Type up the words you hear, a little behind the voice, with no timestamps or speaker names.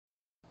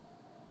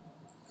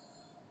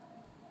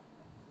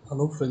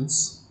Hello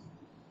friends,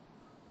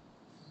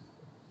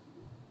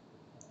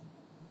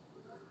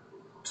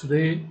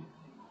 today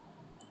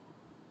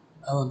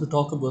I want to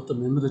talk about the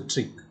memory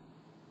trick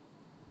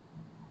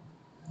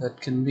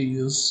that can be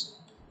used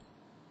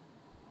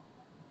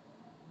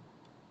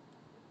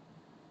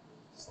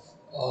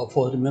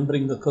for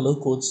remembering the color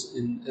codes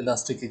in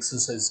elastic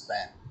exercise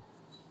band.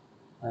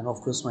 And of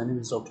course, my name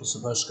is Dr.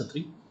 Subhash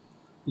Khatri.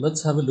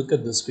 Let's have a look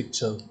at this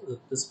picture.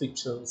 This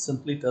picture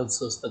simply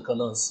tells us the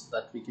colors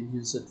that we can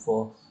use it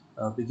for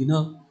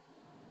beginner,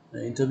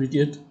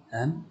 intermediate,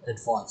 and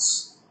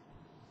advanced.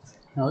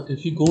 Now,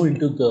 if you go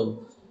into the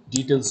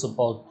details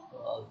about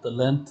the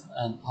length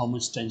and how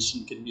much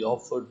tension can be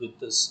offered with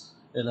this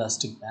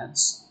elastic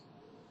bands.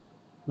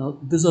 Now,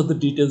 these are the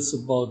details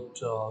about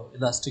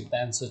elastic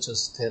bands such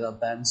as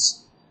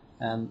TheraBands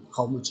and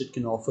how much it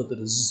can offer the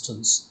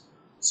resistance.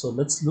 So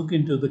let's look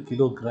into the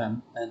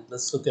kilogram and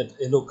let's look at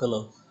yellow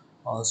color.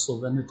 So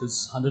when it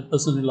is 100%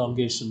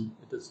 elongation,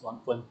 it is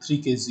 1.3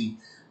 kg,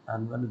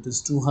 and when it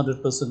is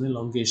 200%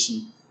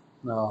 elongation,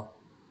 uh,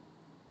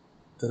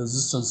 the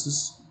resistance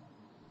is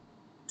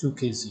 2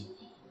 kg.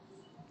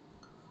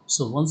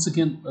 So once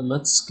again,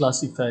 let's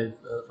classify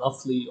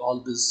roughly all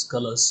these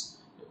colors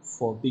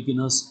for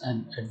beginners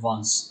and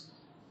advanced.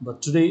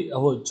 But today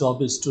our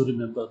job is to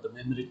remember the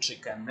memory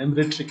trick, and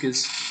memory trick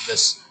is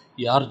this: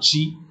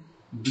 ERG,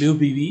 blue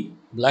BV,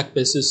 black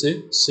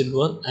PCC,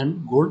 silver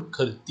and gold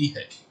खरीदती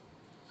है.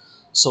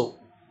 So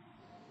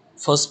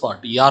first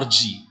part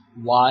ERG,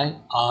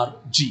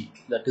 YRG,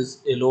 that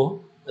is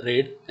yellow,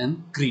 red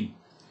and green.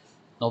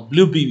 Now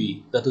blue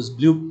BV, that is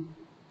blue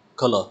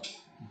color,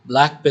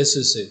 black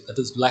PCC, that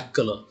is black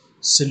color,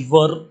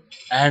 silver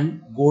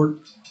and gold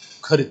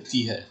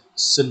खरीदती है,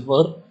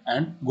 silver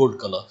and gold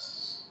color.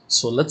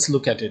 So let's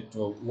look at it.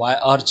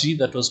 YRG,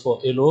 that was for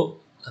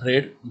yellow,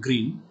 red,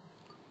 green.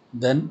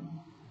 Then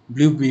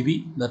blue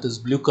BB, that is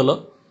blue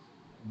color,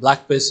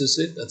 black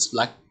PCC, that's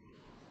black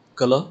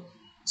color,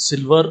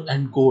 silver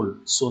and gold,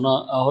 sona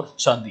or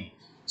chandi,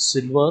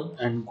 silver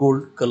and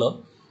gold color.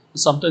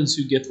 Sometimes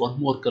you get one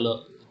more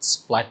color, it's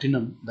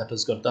platinum, that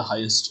has got the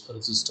highest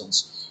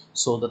resistance.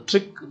 So the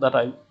trick that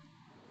I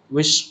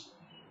wish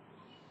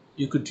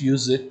you could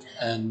use it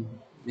and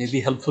may be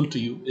helpful to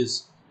you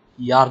is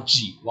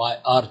YRG,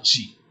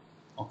 YRG.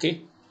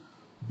 Okay,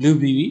 blue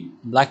BV,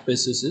 black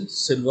basis is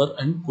silver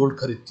and gold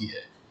खरीदती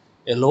है,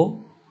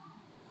 yellow,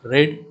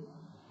 red,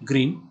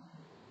 green,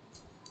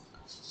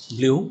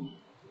 blue,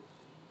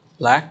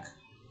 black,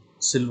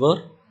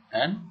 silver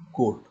and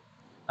gold.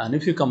 And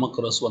if you come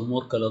across one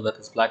more color that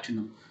is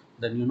platinum,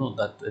 then you know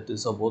that it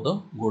is above the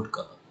gold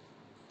color.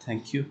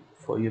 Thank you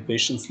for your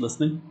patience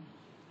listening,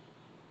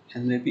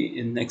 and maybe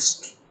in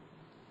next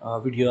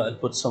video I'll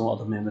put some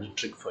other memory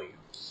trick for you.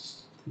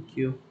 Thank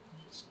you.